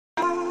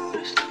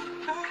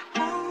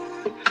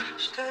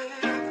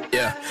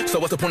Yeah, so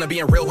what's the point of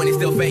being real when it's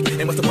still fake?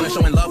 And what's the point of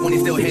showing love when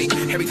it's still hate?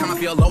 Every time I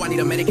feel low, I need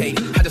to medicate.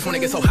 I just wanna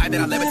get so high that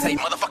I levitate,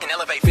 motherfucking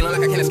elevate, feeling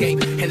like I can't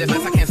escape. And there's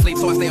nights I can't sleep,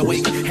 so I stay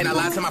awake. And I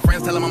lie to my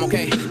friends, tell them I'm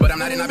okay, but I'm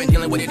not, and I've been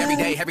dealing with it every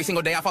day. Every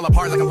single day I fall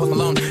apart like I'm Post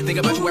Malone. Think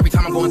about you every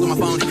time I'm going through my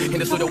phone. In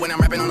the studio when I'm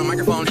rapping on the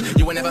microphone.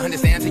 You will never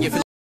understand till you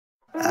feel.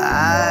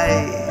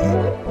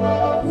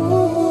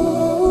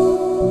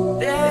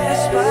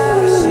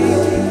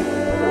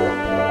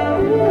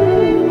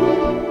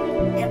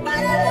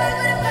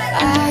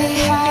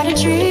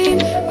 Dream,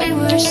 we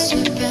were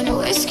sipping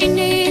whiskey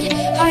neat.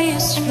 I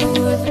used to flow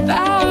with the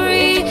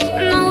Bowery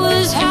when I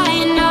was high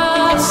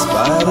enough.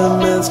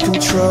 Spider-Man's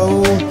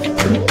control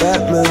and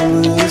Batman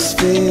with his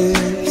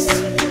fist.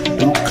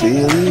 And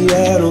clearly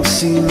I don't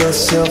see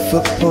myself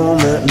upon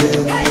that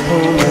man,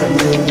 upon that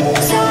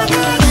man.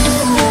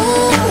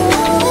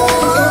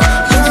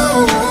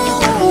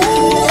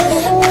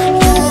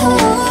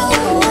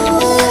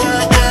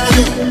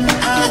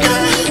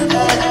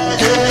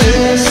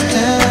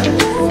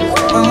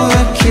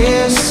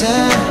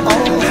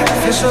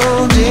 So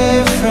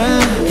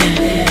different.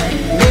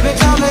 Baby,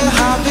 tell me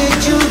how did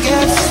you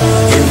get so?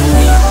 If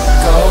we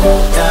go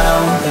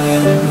down,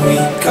 then we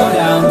go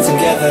down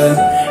together.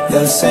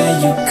 They'll say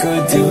you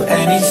could do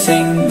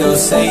anything. They'll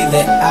say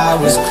that I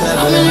was clever.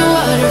 I'm in your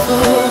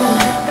waterfall.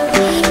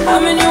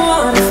 I'm in your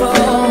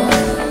waterfall.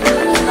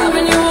 I'm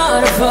in your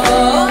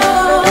waterfall.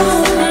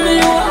 I'm in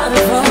your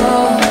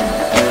waterfall.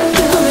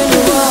 I'm in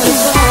your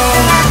waterfall.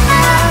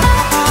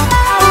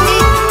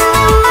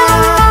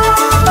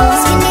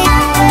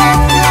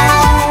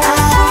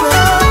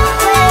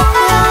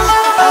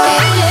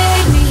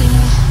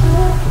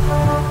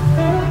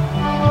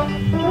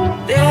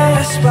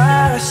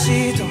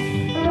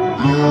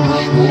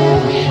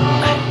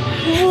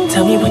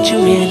 Tell me what you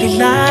really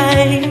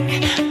like.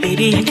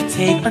 Baby, I can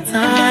take my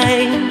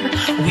time.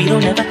 We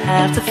don't ever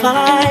have to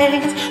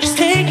fight. Just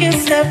take it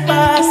step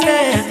by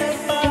step.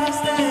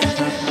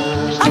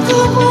 I feel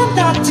like we're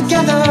not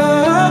together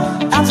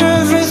after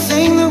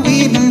everything that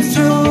we've been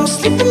through.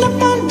 Sleeping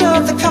up under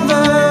the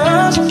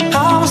covers,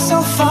 I was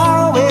so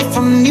far away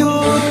from you.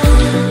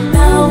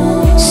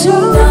 Now, so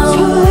put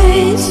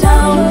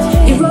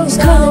down your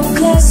rose-colored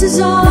glasses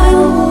on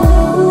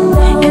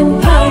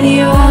and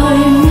party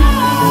on.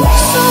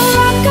 So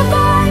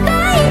rock-a-bye,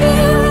 baby,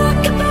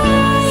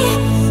 rock-a-bye.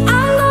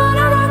 I'm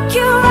gonna rock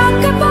you,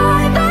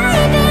 rock-a-bye,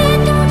 baby.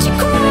 Don't you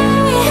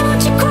cry,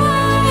 don't you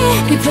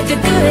cry. We put the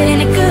good in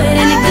the good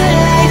in the good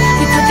life.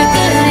 We put the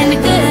good in the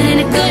good in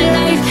the good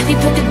life. We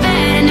put the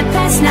bad in the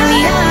past, now we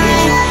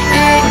alright.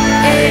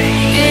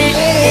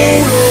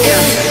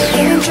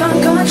 Getting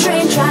drunk on a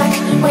train track,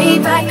 way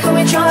back when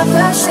we drove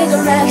first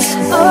cigarettes.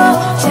 Oh,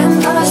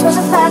 $10 was a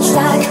fat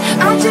stack.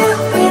 I do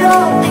it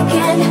all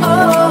again.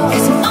 Oh,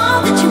 'cause I'm all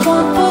that you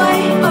want, boy.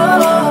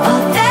 Oh,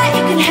 all that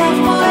you can have,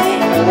 boy.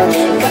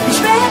 Got me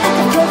spread like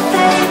a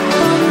buffet.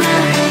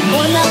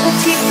 Bon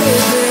appetit,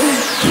 baby.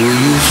 Do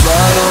you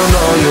try on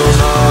all your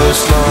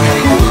nice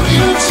like?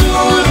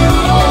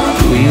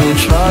 Do you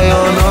try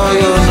on all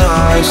your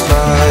nice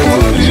like?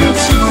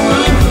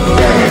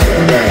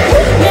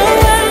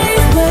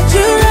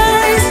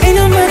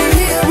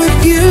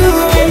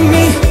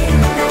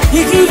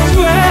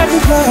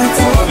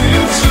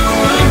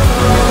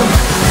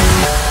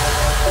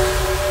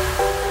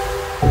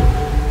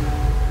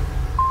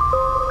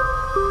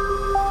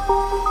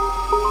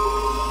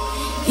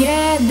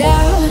 Yeah,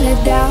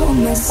 I doubt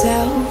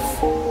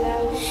myself,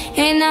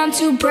 and I'm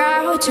too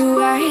proud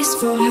to ask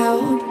for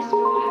help.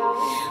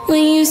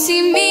 When you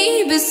see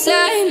me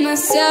beside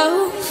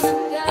myself,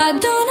 I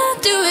don't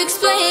have to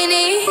explain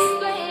it,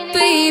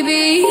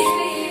 baby.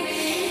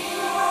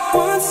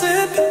 One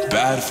sip,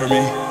 bad for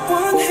me.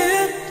 One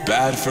hit,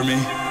 bad for me.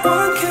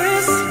 One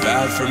kiss,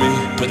 bad for me.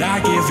 But I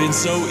give in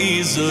so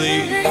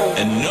easily,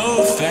 and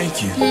no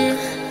thank you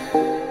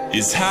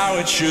is how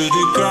it should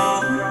have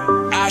gone.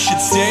 I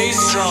should stay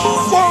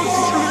strong.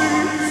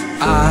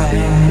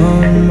 I'm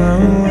on my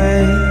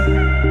way.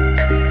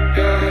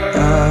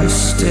 I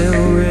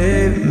still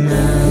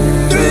remember.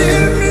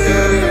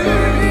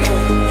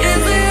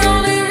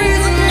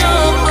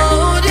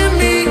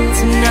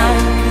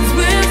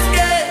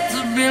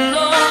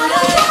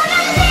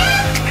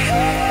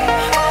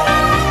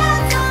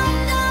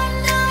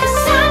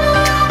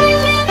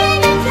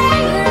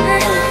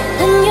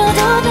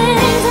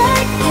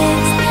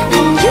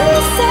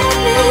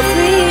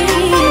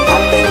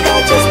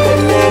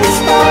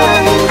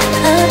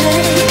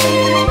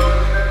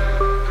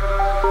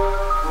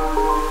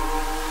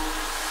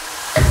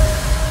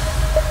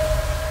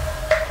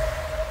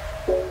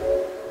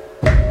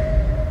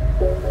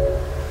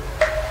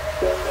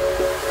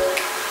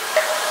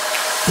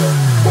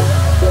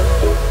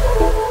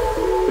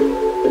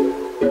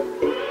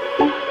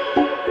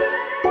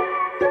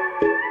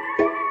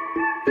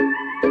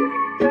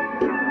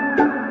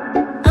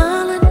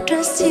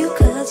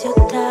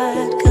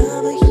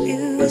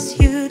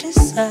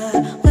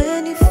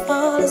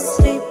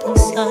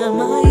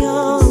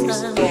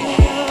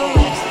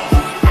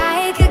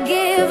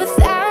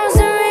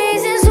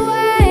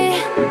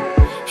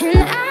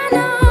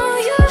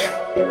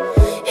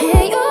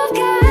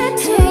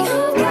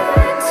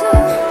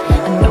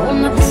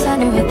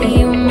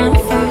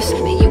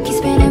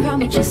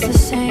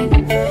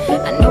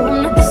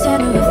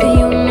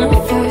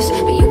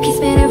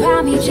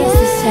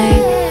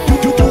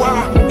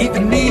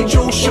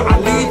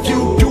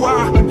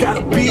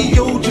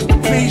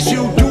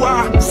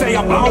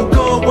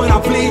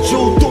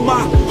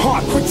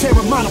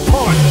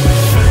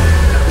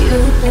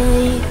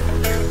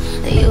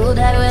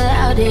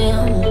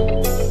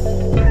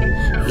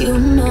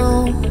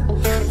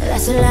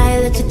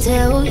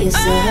 tell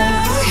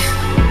yourself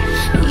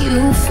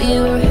you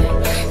fear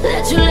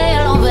that you lay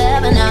alone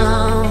forever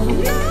now.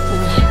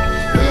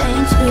 It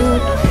ain't true,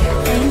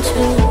 ain't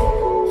true,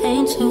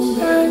 ain't true.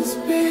 Let's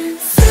be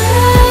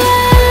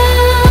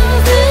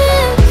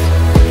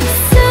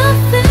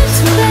selfish,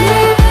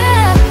 baby,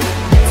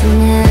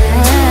 tonight.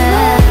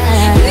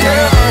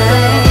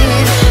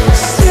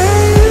 Say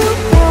you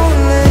won't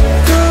let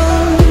go.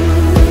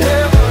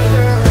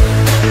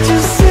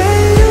 Just say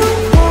you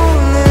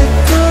won't let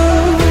go.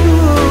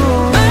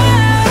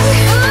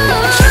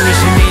 Shimmy,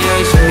 shimmy,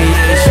 yeah, shimmy,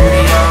 yeah,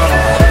 shimmy,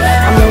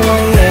 yeah. I'm the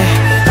one,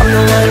 yeah. I'm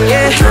the one,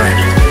 yeah. Drag,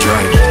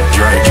 drag,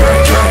 drag, drag,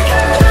 drag.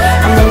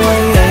 I'm the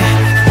one,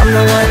 yeah. I'm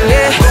the one,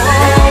 yeah. Go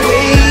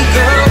away,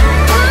 girl.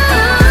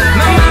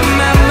 My, my,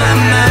 my, my,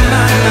 my,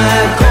 my.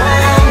 Go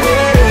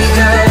away,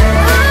 girl.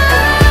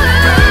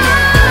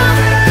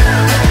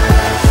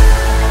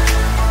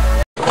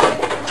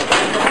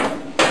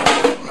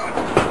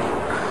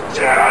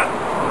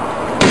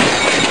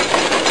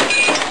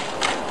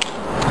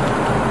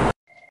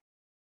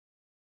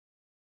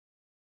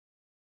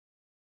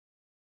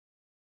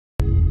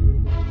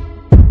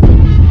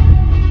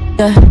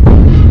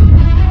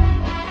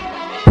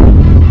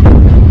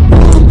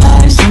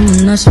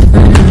 Someone that's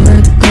afraid to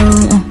let go.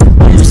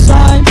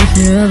 Suicide if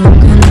you ever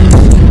gonna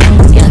let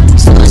go. Yeah,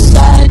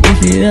 suicide if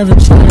you ever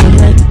try to